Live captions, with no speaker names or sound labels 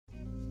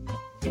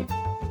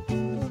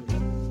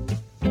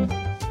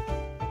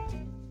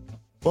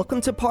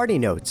Welcome to Party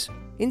Notes,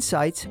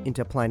 insights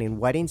into planning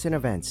weddings and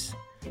events.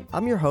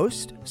 I'm your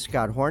host,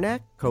 Scott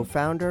Hornack,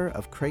 co-founder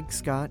of Craig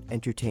Scott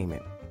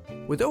Entertainment.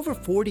 With over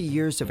 40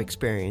 years of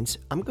experience,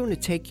 I'm going to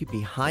take you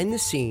behind the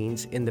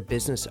scenes in the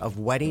business of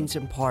weddings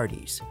and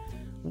parties.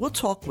 We'll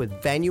talk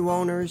with venue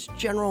owners,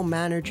 general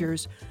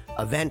managers,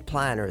 event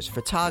planners,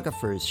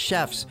 photographers,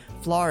 chefs,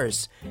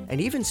 florists,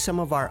 and even some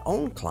of our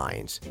own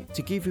clients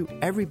to give you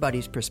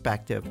everybody's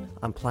perspective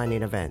on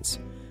planning events.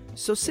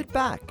 So sit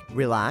back,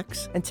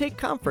 relax, and take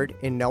comfort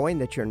in knowing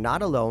that you're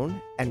not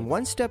alone and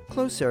one step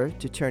closer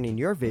to turning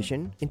your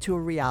vision into a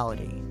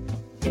reality.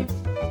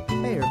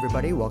 Hey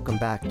everybody, welcome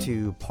back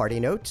to Party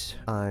Notes.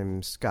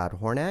 I'm Scott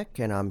Hornack,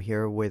 and I'm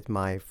here with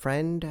my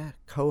friend,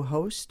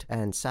 co-host,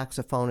 and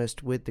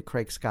saxophonist with the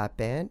Craig Scott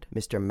Band,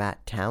 Mr.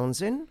 Matt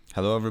Townsend.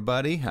 Hello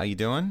everybody, how you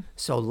doing?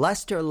 So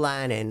Lester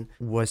Lanin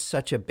was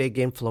such a big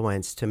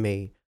influence to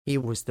me. He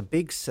was the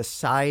big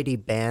society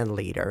band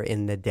leader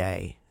in the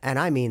day, and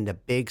I mean the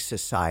big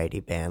society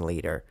band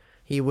leader.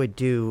 He would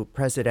do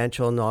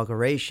presidential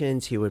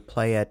inaugurations, he would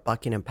play at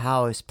Buckingham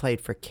Palace,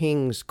 played for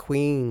kings,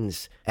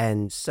 queens,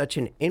 and such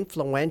an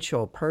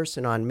influential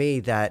person on me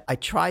that I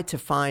tried to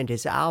find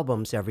his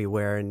albums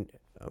everywhere, and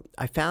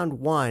I found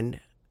one,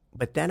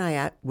 but then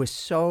I was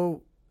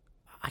so,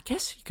 I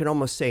guess you could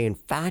almost say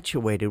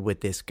infatuated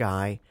with this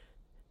guy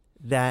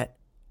that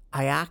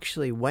I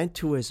actually went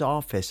to his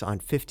office on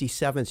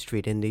 57th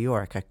Street in New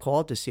York. I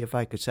called to see if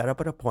I could set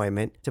up an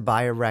appointment to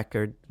buy a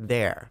record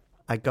there.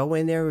 I go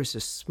in there, it was a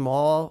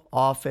small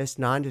office,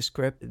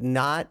 nondescript,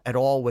 not at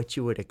all what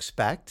you would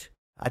expect.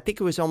 I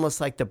think it was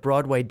almost like the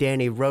Broadway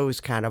Danny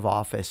Rose kind of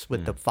office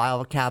with the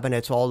file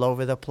cabinets all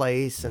over the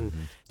place. And Do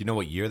you know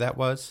what year that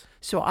was?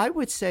 so I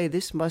would say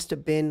this must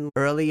have been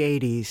early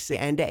 80s,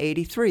 the end of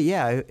 83,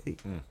 yeah.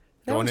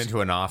 Going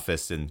into an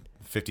office in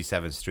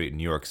 57th Street in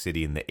New York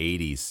City in the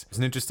 80s. It was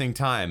an interesting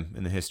time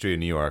in the history of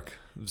New York.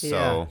 So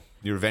Yeah.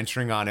 you were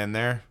venturing on in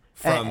there?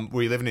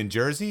 Were you living in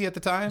Jersey at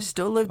the time?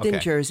 Still lived in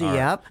Okay, Jersey, all right.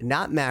 yep.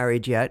 Not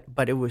married yet,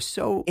 but it was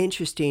so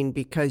interesting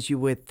because you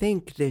would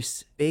think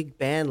this big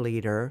band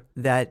leader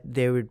that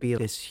there would be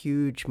this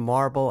huge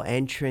marble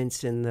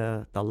entrance in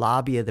the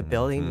lobby of the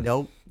building.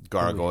 Nope.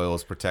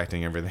 Gargoyles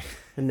protecting everything.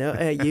 No,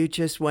 you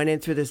just went in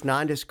through this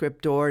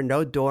nondescript door,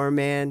 no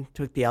doorman,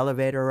 took the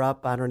elevator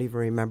up. I don't even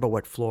remember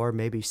what floor,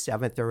 maybe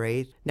 7th or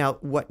 8th. Now,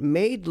 what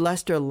made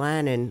Lester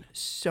Lanin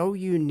so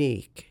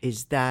unique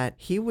is that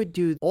he would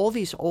do all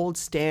these old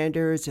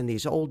standards and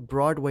these old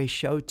Broadway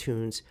show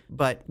tunes,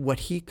 but what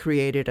he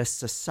created a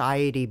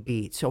society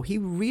beat. So he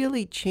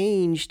really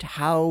changed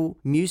how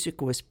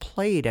music was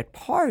played at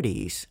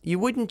parties. You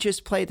wouldn't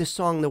just play the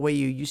song the way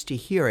you used to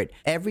hear it.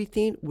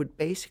 Everything would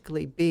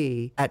basically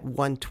be at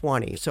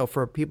 120. So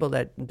for people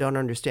that don't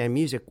understand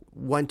music,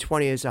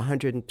 120 is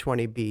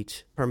 120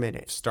 beats per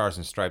minute. Stars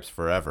and Stripes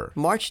Forever.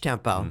 March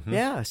tempo.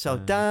 Yeah. So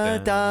da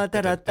da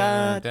da da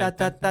da da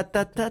da da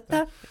da da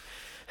da.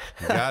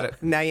 You got it.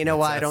 Now you know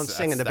why I don't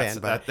sing in the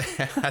band, but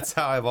That's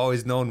how I've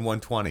always known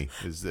 120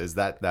 is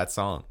that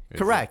song.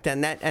 correct.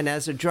 And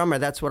as a drummer,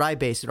 that's what I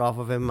base it off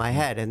of in my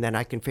head, and then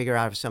I can figure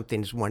out if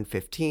something's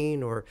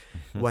 115 or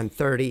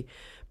 130.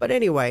 But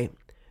anyway,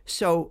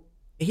 so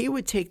he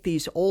would take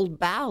these old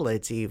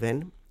ballads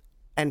even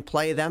and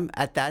play them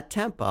at that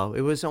tempo.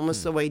 It was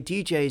almost the way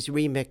DJs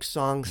remix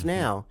songs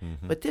now.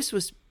 But this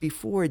was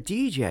before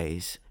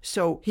DJs.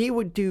 So he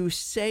would do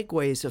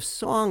segues of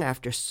song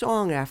after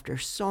song after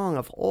song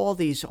of all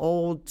these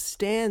old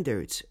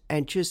standards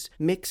and just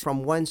mix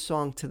from one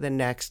song to the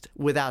next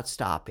without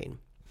stopping.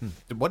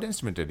 What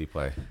instrument did he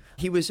play?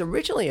 He was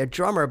originally a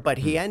drummer, but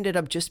he ended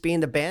up just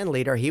being the band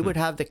leader. He would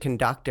have the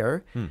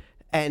conductor.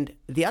 And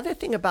the other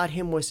thing about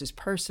him was his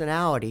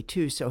personality,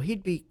 too. So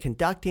he'd be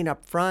conducting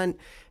up front,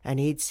 and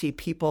he'd see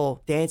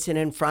people dancing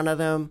in front of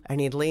them,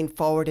 and he'd lean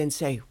forward and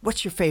say,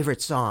 "What's your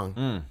favorite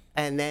song?"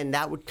 And then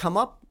that would come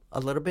up a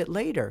little bit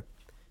later.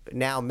 But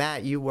now,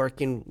 Matt, you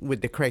working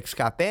with the Craig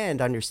Scott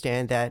Band,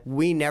 understand that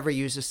we never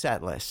use a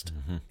set list.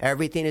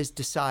 Everything is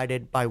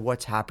decided by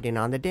what's happening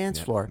on the dance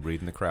floor,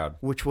 Reading the crowd.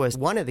 which was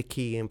one of the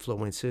key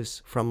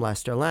influences from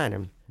Lester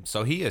Lanin.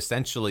 So he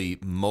essentially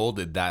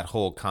molded that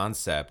whole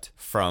concept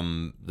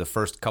from the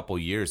first couple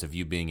years of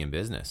you being in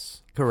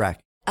business.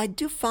 Correct. I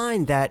do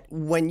find that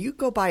when you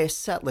go by a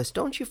set list,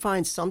 don't you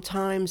find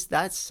sometimes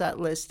that set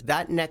list,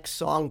 that next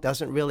song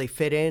doesn't really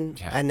fit in,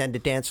 and then the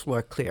dance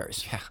floor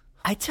clears? Yeah.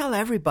 I tell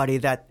everybody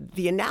that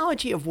the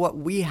analogy of what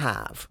we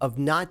have of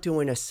not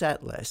doing a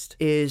set list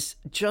is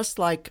just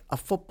like a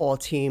football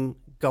team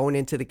going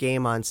into the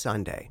game on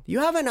Sunday. You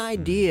have an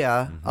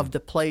idea of the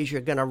plays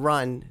you're going to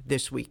run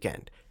this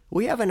weekend.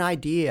 We have an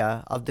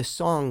idea of the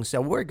songs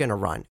that we're going to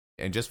run.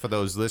 And just for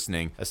those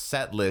listening, a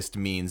set list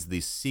means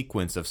the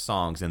sequence of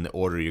songs in the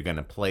order you're going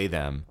to play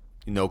them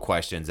no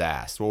questions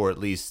asked, or at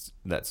least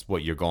that's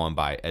what you're going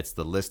by. It's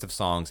the list of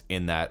songs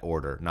in that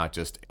order, not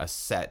just a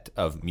set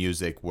of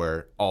music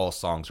where all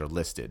songs are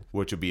listed,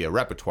 which would be a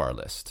repertoire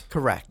list.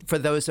 Correct. For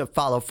those that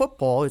follow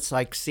football, it's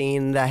like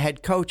seeing the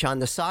head coach on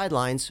the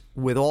sidelines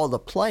with all the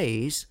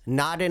plays,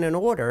 not in an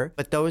order,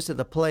 but those are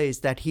the plays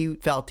that he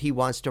felt he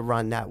wants to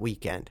run that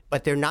weekend.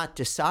 But they're not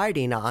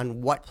deciding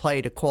on what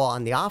play to call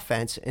on the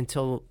offense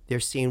until they're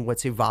seeing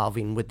what's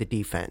evolving with the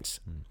defense.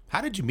 How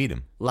did you meet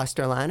him?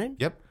 Lester Lanin?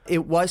 Yep.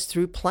 It was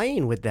through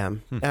playing with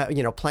them.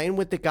 Playing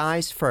with the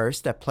guys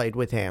first that played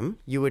with him.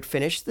 You would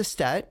finish the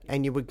set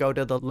and you would go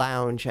to the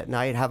lounge at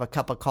night, have a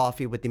cup of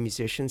coffee with the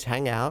musicians,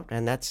 hang out,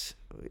 and that's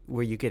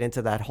where you get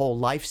into that whole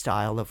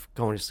lifestyle of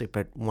going to sleep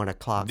at 1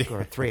 o'clock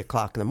or 3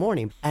 o'clock in the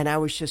morning. And I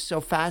was just so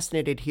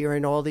fascinated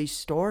hearing all these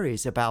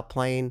stories about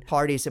playing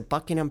parties at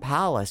Buckingham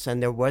Palace,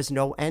 and there was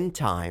no end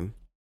time.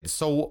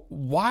 So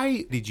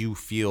why did you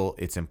feel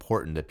it's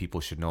important that people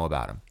should know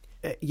about him?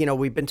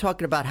 We've been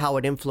talking about how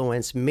it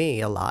influenced me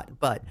a lot,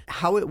 but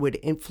how it would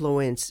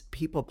influence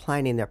people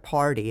planning their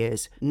party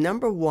is,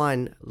 number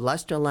one,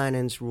 Lester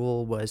Lanin's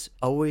rule was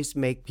always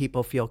make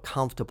people feel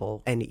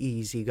comfortable and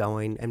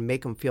easygoing and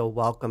make them feel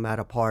welcome at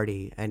a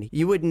party. And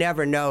you would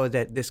never know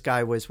that this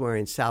guy was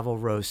wearing Savile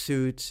Row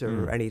suits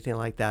or anything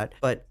like that.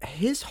 But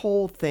his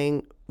whole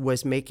thing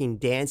was making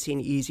dancing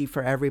easy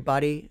for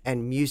everybody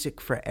and music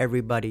for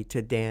everybody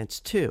to dance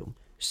to.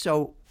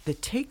 So the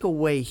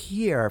takeaway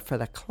here for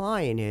the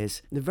client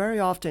is very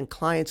often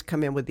clients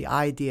come in with the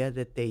idea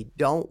that they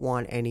don't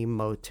want any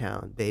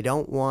Motown. They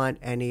don't want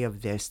any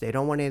of this. They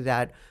don't want any of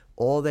that.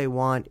 All they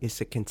want is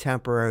the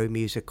contemporary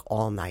music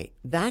all night.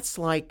 That's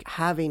like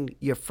having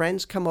your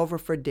friends come over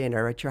for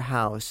dinner at your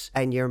house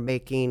and you're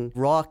making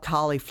raw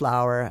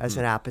cauliflower as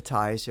an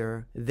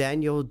appetizer.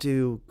 Then you'll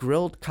do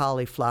grilled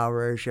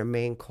cauliflower as your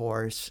main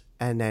course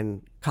and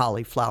then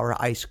cauliflower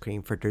ice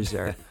cream for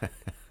dessert.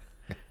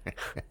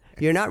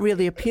 You're not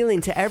really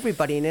appealing to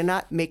everybody and you're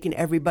not making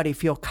everybody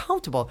feel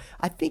comfortable.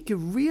 I think you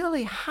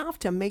really have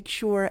to make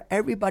sure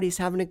everybody's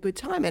having a good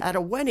time. And at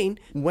a wedding,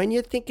 when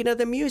you're thinking of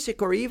the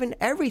music or even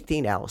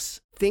everything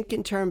else, think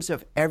in terms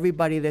of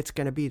everybody that's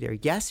going to be there.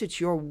 Yes, it's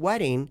your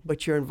wedding,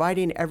 but you're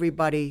inviting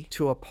everybody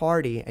to a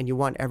party and you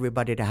want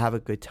everybody to have a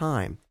good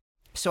time.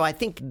 So I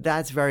think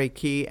that's very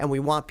key, and we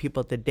want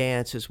people to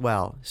dance as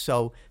well.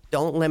 So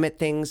don't limit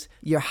things.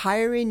 You're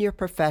hiring your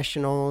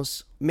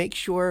professionals. Make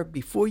sure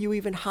before you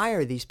even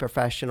hire these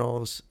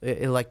professionals,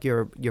 like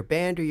your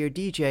band or your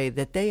DJ,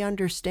 that they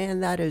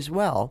understand that as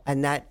well,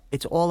 and that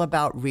it's all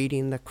about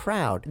reading the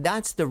crowd.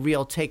 That's the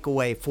real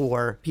takeaway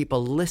for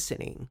people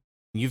listening.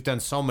 You've done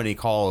so many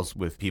calls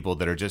with people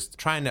that are just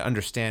trying to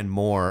understand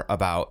more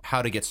about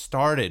how to get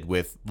started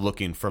with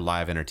looking for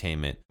live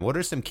entertainment. What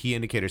are some key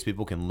indicators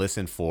people can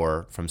listen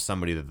for from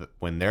somebody that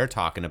when they're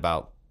talking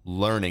about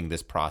learning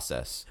this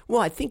process? Well,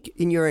 I think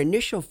in your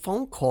initial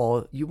phone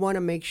call, you want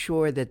to make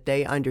sure that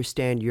they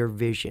understand your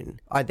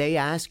vision. Are they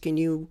asking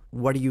you,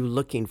 what are you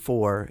looking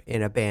for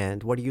in a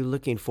band? What are you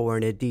looking for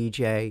in a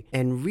DJ?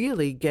 And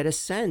really get a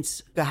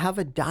sense to have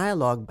a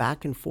dialogue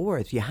back and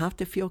forth. You have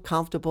to feel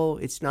comfortable.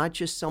 It's not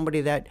just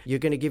somebody that you're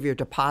going to give your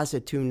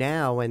deposit to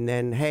now and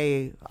then,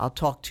 hey, I'll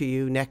talk to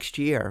you next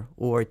year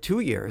or 2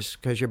 years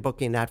because you're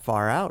booking that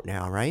far out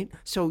now, right?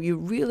 So you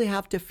really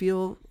have to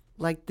feel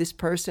like this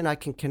person I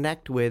can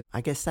connect with.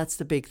 I guess that's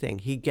the big thing.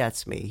 He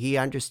gets me. He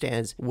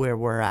understands where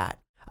we're at.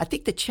 I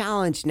think the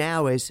challenge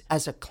now is,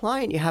 as a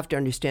client, you have to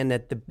understand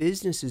that the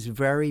business is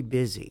very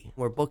busy.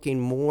 We're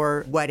booking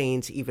more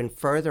weddings even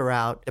further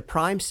out. The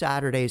prime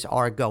Saturdays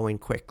are going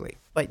quickly.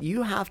 But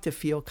you have to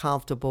feel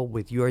comfortable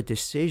with your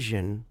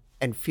decision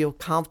and feel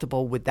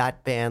comfortable with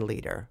that band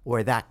leader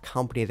or that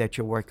company that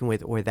you're working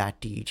with or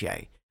that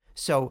DJ.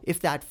 So if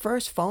that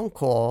first phone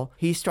call,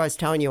 he starts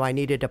telling you, I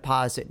need a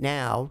deposit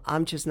now,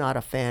 I'm just not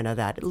a fan of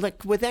that.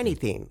 Like with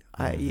anything,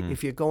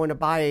 if you're going to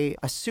buy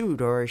a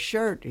suit or a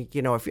shirt, if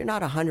you're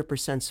not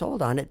 100%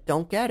 sold on it,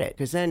 don't get it.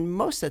 Because then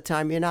most of the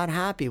time, you're not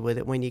happy with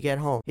it when you get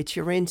home. It's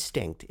your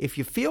instinct. If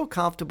you feel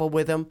comfortable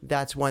with them,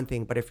 that's one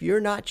thing. But if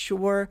you're not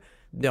sure,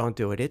 don't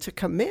do it. It's a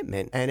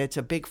commitment, and it's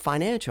a big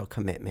financial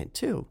commitment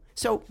too.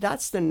 So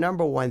that's the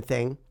number one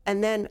thing.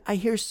 And then I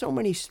hear so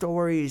many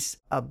stories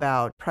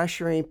about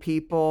pressuring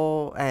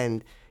people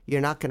and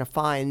you're not going to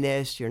find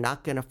this, you're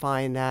not going to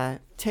find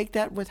that. Take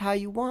that with how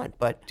you want,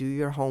 but do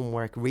your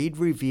homework, read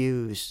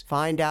reviews,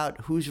 find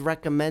out who's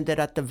recommended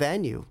at the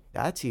venue.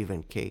 That's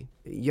even key.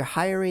 You're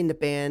hiring the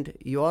band.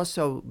 You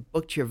also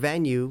booked your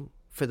venue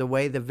for the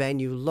way the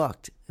venue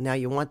looked. Now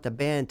you want the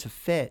band to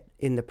fit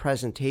in the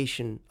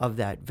presentation of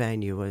that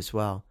venue as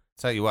well.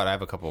 Tell you what, I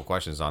have a couple of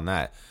questions on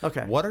that.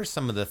 Okay. What are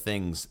some of the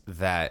things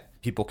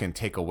that people can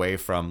take away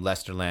from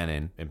Lester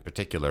Lanin in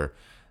particular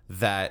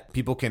that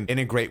people can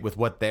integrate with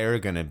what they're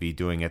going to be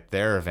doing at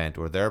their event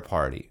or their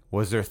party?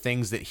 Was there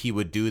things that he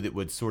would do that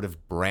would sort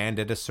of brand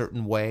it a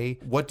certain way?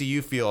 What do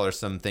you feel are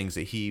some things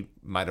that he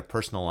might have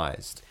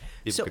personalized?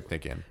 If you could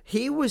think in.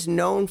 He was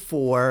known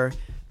for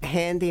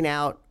handing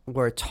out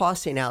or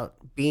tossing out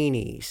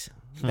beanies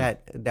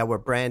that were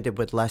branded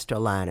with Lester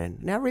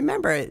Lanin. Now,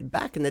 remember,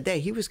 back in the day,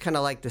 he was kind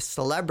of like the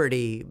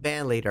celebrity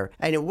band leader.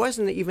 And it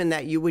wasn't even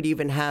that you would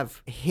even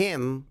have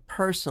him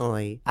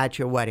personally at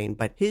your wedding.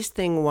 But his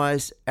thing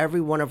was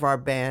every one of our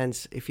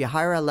bands, if you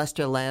hire a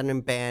Lester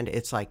Lanin band,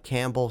 it's like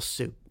Campbell's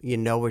soup. You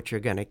know what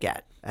you're going to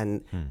get.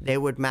 And they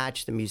would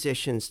match the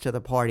musicians to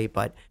the party.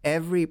 But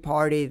every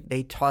party,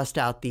 they tossed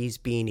out these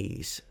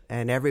beanies.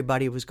 And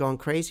everybody was going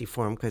crazy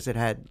for them because it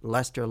had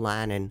Lester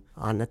Lanin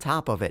on the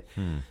top of it.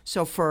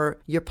 So for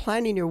you're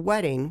planning your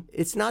wedding,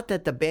 it's not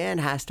that the band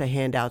has to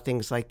hand out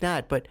things like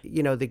that. But,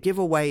 you know, the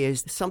giveaway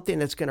is something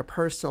that's going to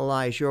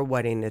personalize your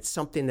wedding. It's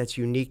something that's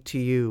unique to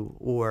you.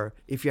 Or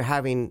if you're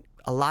having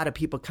a lot of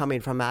people coming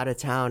from out of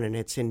town and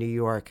it's in New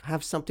York,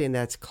 have something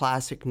that's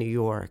classic New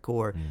York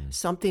or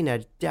something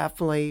that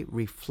definitely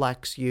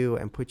reflects you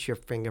and puts your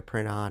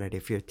fingerprint on it.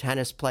 If you're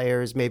tennis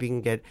players, maybe you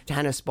can get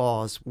tennis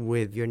balls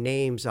with your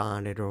names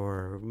on it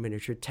or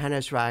miniature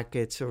tennis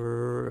rackets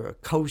or a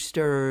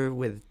coaster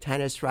with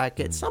tennis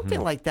rackets,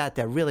 something like that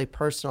that really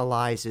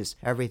personalizes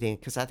everything,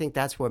 because I think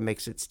that's what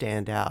makes it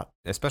stand out.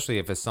 Especially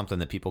if it's something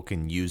that people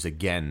can use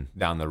again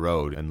down the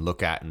road and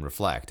look at and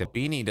reflect. A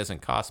beanie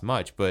doesn't cost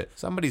much, but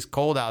somebody's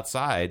cold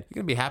outside,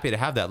 you're going to be happy to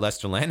have that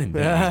Lester Lanin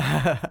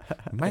beanie.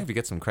 You might have to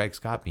get some Craig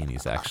Scott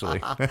beanies,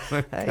 actually.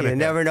 Hey, you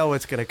never know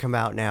what's going to come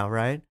out now,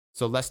 right?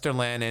 So Lester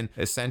Lanin,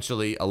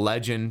 essentially a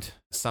legend,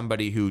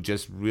 somebody who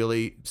just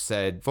really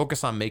said,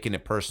 focus on making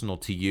it personal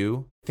to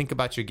you. Think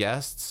about your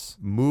guests,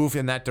 move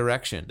in that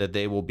direction that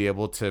they will be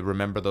able to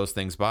remember those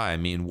things by. I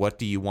mean, what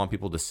do you want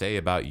people to say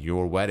about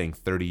your wedding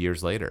 30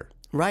 years later?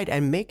 Right,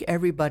 and make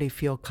everybody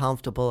feel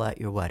comfortable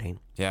at your wedding.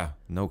 Yeah,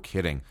 no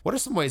kidding. What are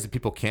some ways that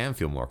people can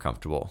feel more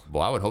comfortable?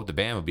 Well, I would hope the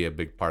band would be a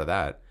big part of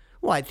that.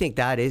 Well, I think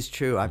that is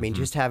true. I mean,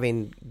 just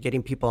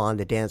getting people on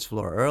the dance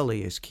floor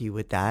early is key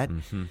with that.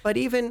 But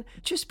even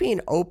just being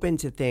open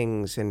to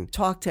things and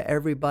talk to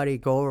everybody,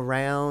 go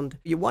around.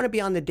 You want to be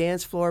on the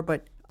dance floor,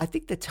 but I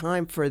think the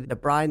time for the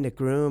bride and the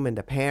groom and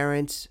the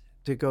parents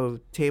to go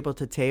table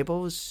to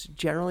table is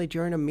generally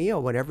during a meal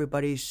when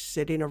everybody's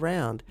sitting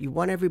around. You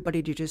want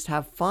everybody to just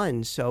have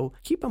fun. So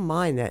keep in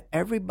mind that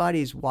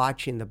everybody's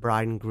watching the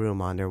bride and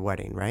groom on their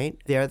wedding, right?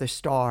 They're the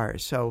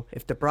stars. So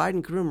if the bride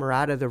and groom are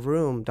out of the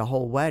room the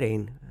whole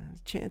wedding,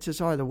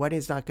 chances are the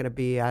wedding's not going to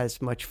be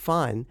as much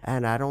fun.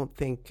 And I don't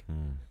think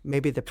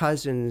maybe the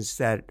cousins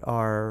that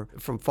are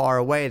from far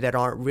away that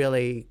aren't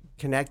really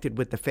connected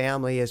with the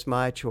family as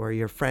much, or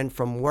your friend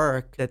from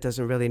work that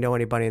doesn't really know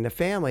anybody in the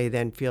family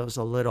then feels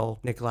a little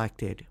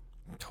neglected.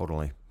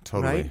 Totally.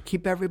 Right?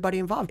 Keep everybody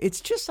involved.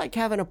 It's just like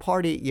having a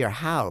party at your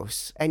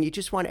house and you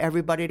just want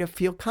everybody to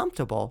feel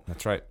comfortable.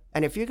 That's right.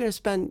 And if you're going to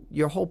spend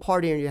your whole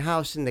party in your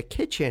house in the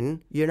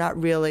kitchen, you're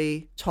not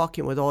really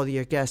talking with all of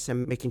your guests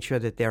and making sure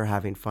that they're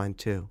having fun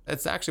too.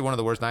 It's actually one of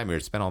the worst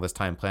nightmares to spend all this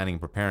time planning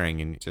and preparing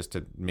and just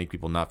to make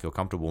people not feel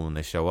comfortable when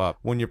they show up.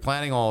 When you're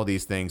planning all of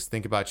these things,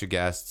 think about your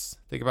guests,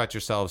 think about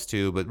yourselves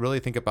too, but really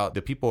think about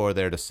the people who are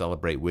there to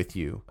celebrate with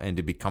you and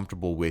to be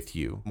comfortable with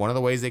you. One of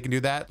the ways they can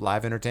do that,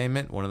 live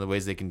entertainment. One of the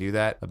ways they can do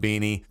that, a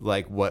beanie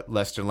like what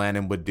Lester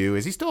Lanin would do.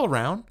 Is he still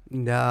around?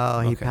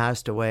 No, he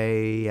passed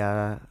away.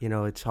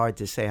 It's hard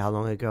to say how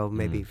long ago,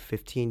 maybe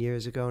 15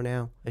 years ago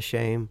now. A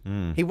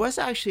shame. He was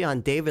actually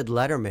on David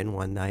Letterman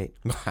one night.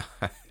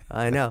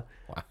 I know.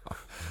 Wow.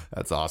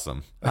 That's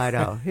awesome. I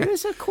know. He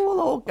was a cool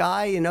old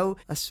guy,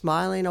 a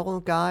smiling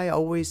old guy,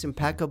 always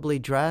impeccably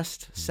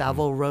dressed,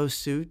 Savile Row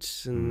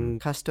suits and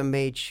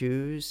custom-made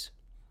shoes.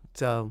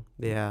 So,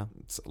 yeah.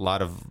 It's a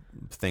lot of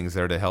things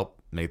there to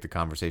help make the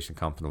conversation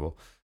comfortable.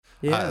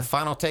 Yeah.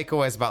 Final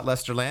takeaways about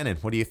Lester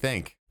Lanin. What do you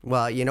think?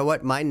 Well, you know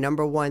what? My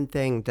number one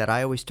thing that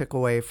I always took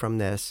away from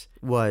this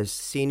was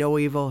see no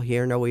evil,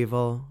 hear no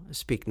evil,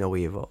 speak no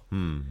evil.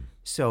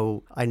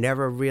 So I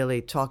never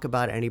really talk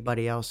about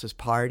anybody else's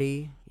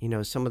party.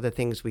 Some of the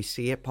things we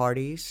see at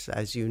parties,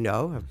 as you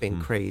know, have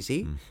been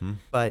crazy.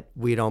 But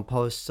we don't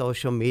post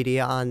social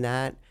media on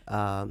that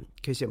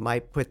because it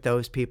might put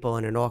those people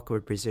in an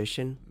awkward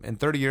position. And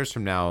 30 years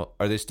from now,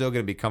 are they still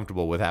going to be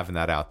comfortable with having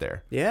that out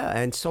there? Yeah,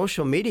 and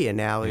social media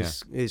now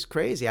is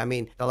crazy. I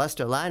mean, the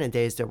Lester Lanin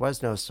days, there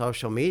was no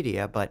social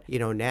media, but,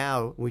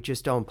 now we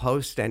just don't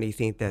post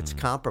anything that's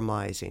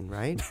compromising,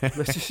 right?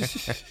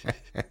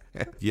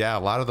 Yeah, a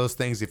lot of those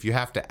things, if you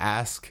have to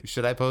ask,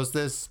 should I post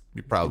this?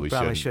 You probably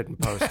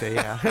shouldn't post it,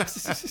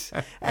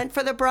 yeah. And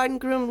for the bride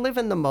and groom, live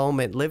in the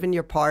moment, live in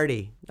your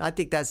party. I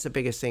think that's the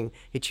biggest thing.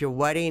 It's your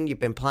wedding. You've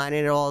been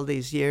planning it all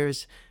these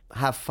years.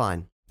 Have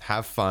fun.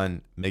 Have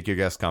fun. Make your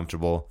guests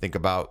comfortable. Think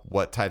about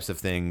what types of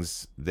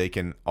things they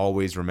can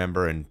always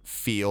remember and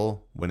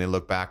feel when they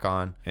look back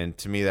on. And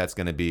to me, that's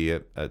going to be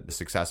a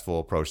successful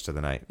approach to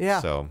the night.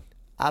 Yeah. So.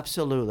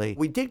 Absolutely.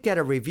 We did get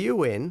a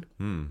review in.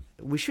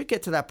 We should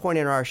get to that point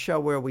in our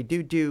show where we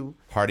do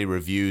Party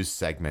Reviews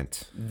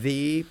segment.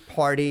 The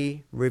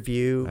Party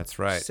Review That's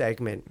right.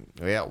 segment.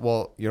 Yeah,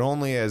 well, you're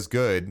only as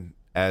good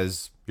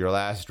as your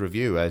last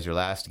review, as your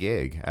last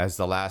gig, as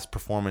the last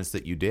performance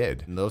that you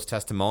did. And those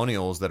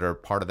testimonials that are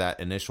part of that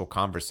initial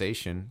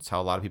conversation, it's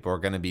how a lot of people are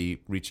going to be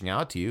reaching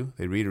out to you.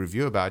 They read a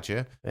review about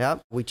you.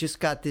 Yep. We just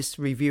got this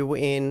review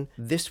in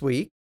this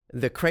week.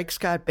 The Craig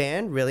Scott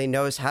Band really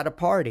knows how to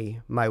party.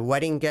 My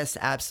wedding guests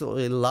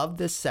absolutely loved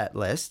the set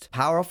list,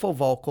 powerful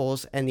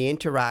vocals, and the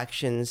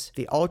interactions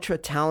the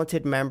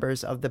ultra-talented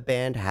members of the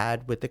band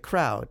had with the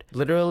crowd.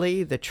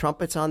 Literally, the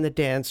trumpets on the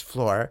dance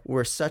floor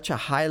were such a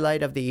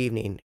highlight of the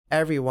evening.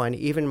 Everyone,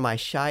 even my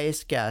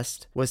shyest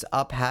guest, was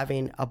up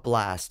having a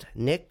blast.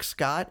 Nick,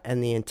 Scott,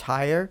 and the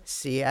entire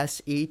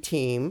CSE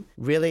team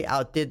really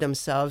outdid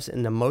themselves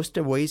in the most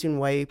amazing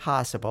way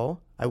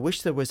possible. I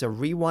wish there was a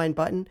rewind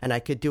button and I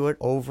could do it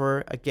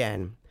over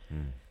again.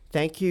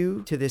 Thank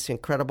you to this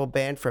incredible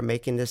band for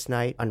making this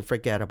night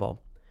unforgettable.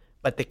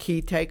 But the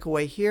key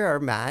takeaway here,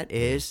 Matt,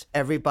 is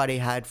everybody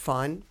had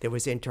fun. There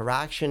was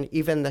interaction,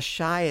 even the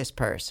shyest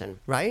person,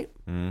 right?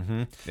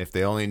 Mm-hmm. If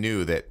they only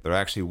knew that there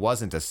actually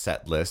wasn't a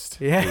set list.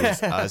 Yeah. It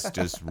was us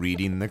just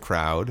reading the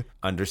crowd,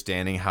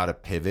 understanding how to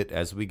pivot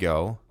as we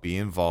go, be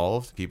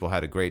involved. People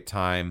had a great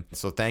time.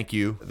 So thank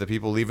you, the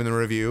people leaving the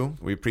review.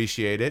 We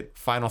appreciate it.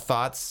 Final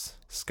thoughts,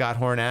 Scott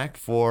Hornack,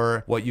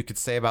 for what you could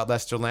say about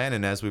Lester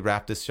Lanin as we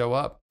wrap this show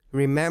up.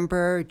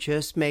 Remember,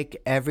 just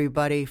make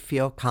everybody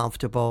feel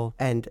comfortable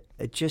and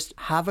just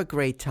have a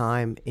great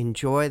time.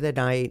 Enjoy the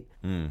night.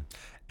 And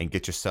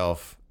get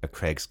yourself a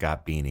Craig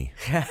Scott beanie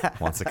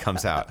once it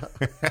comes out.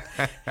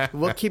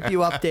 We'll keep you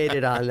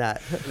updated on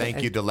that.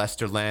 Thank you to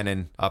Lester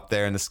Lanin up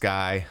there in the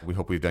sky. We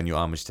hope we've done you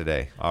homage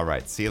today. All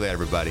right. See you later,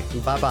 everybody.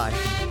 Bye-bye.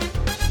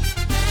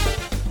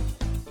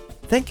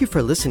 Thank you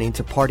for listening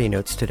to Party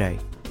Notes today.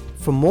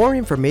 For more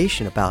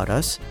information about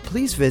us,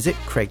 please visit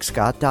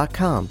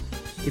craigscott.com.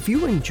 If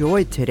you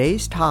enjoyed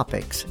today's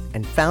topics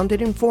and found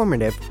it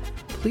informative,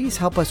 please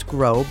help us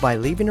grow by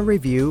leaving a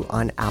review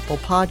on Apple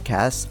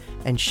Podcasts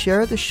and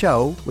share the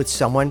show with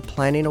someone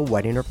planning a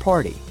wedding or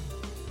party.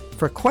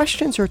 For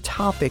questions or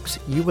topics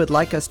you would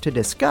like us to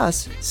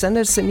discuss, send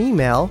us an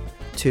email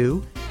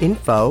to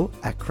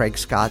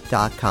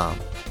info@craigscott.com.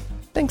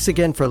 Thanks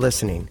again for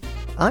listening.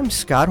 I'm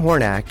Scott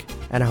Hornack,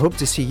 and I hope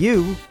to see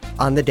you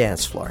on the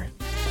dance floor.